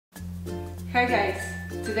Hi guys,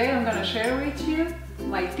 today I'm gonna share with you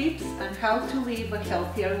my tips on how to live a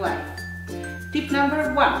healthier life. Tip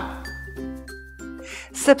number 1.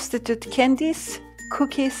 Substitute candies,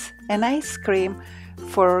 cookies and ice cream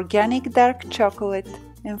for organic dark chocolate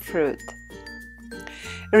and fruit.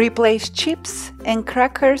 Replace chips and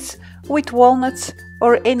crackers with walnuts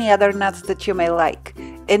or any other nuts that you may like.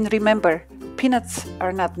 And remember, peanuts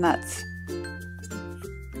are not nuts.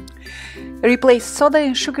 Replace soda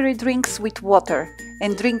and sugary drinks with water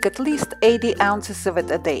and drink at least 80 ounces of it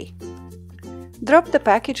a day. Drop the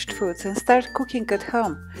packaged foods and start cooking at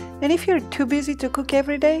home. And if you're too busy to cook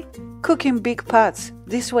every day, cook in big pots.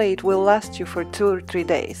 This way it will last you for 2 or 3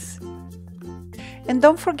 days. And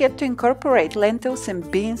don't forget to incorporate lentils and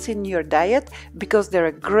beans in your diet because they're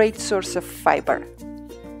a great source of fiber.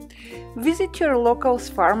 Visit your local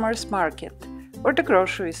farmer's market or the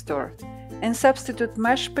grocery store and substitute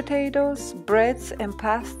mashed potatoes, breads and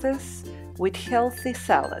pastas with healthy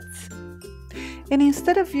salads. And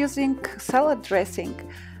instead of using salad dressing,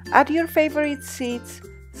 add your favorite seeds,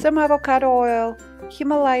 some avocado oil,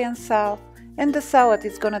 Himalayan salt, and the salad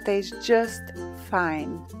is gonna taste just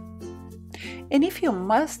fine. And if you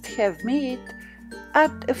must have meat,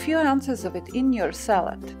 add a few ounces of it in your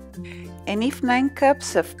salad. And if 9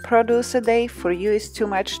 cups of produce a day for you is too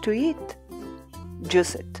much to eat,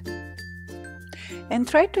 juice it. And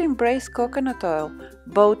try to embrace coconut oil,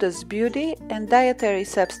 both as beauty and dietary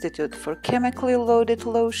substitute for chemically loaded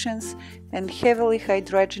lotions and heavily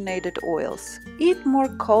hydrogenated oils. Eat more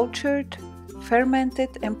cultured, fermented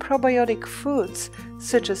and probiotic foods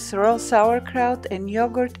such as raw sauerkraut and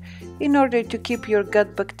yogurt in order to keep your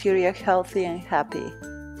gut bacteria healthy and happy.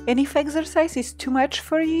 And if exercise is too much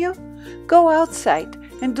for you, go outside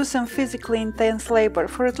and do some physically intense labor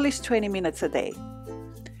for at least 20 minutes a day.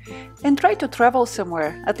 And try to travel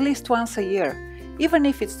somewhere at least once a year, even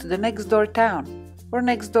if it's to the next door town or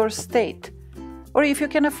next door state. Or if you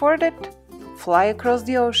can afford it, fly across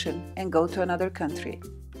the ocean and go to another country.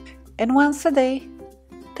 And once a day,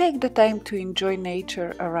 take the time to enjoy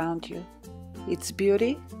nature around you, its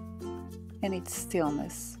beauty and its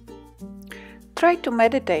stillness. Try to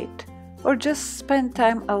meditate or just spend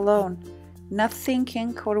time alone, not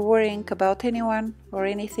thinking or worrying about anyone or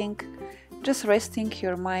anything, just resting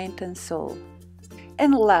your mind and soul.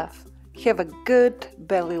 And laugh. Have a good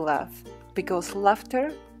belly laugh, because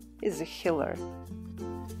laughter is a healer.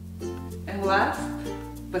 And last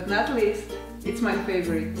but not least, it's my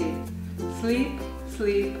favorite tip. Sleep,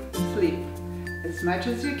 sleep, sleep. As much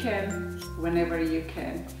as you can, whenever you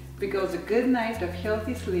can. Because a good night of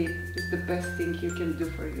healthy sleep is the best thing you can do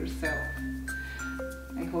for yourself.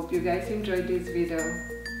 I hope you guys enjoyed this video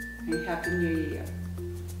and Happy New Year.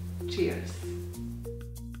 Cheers!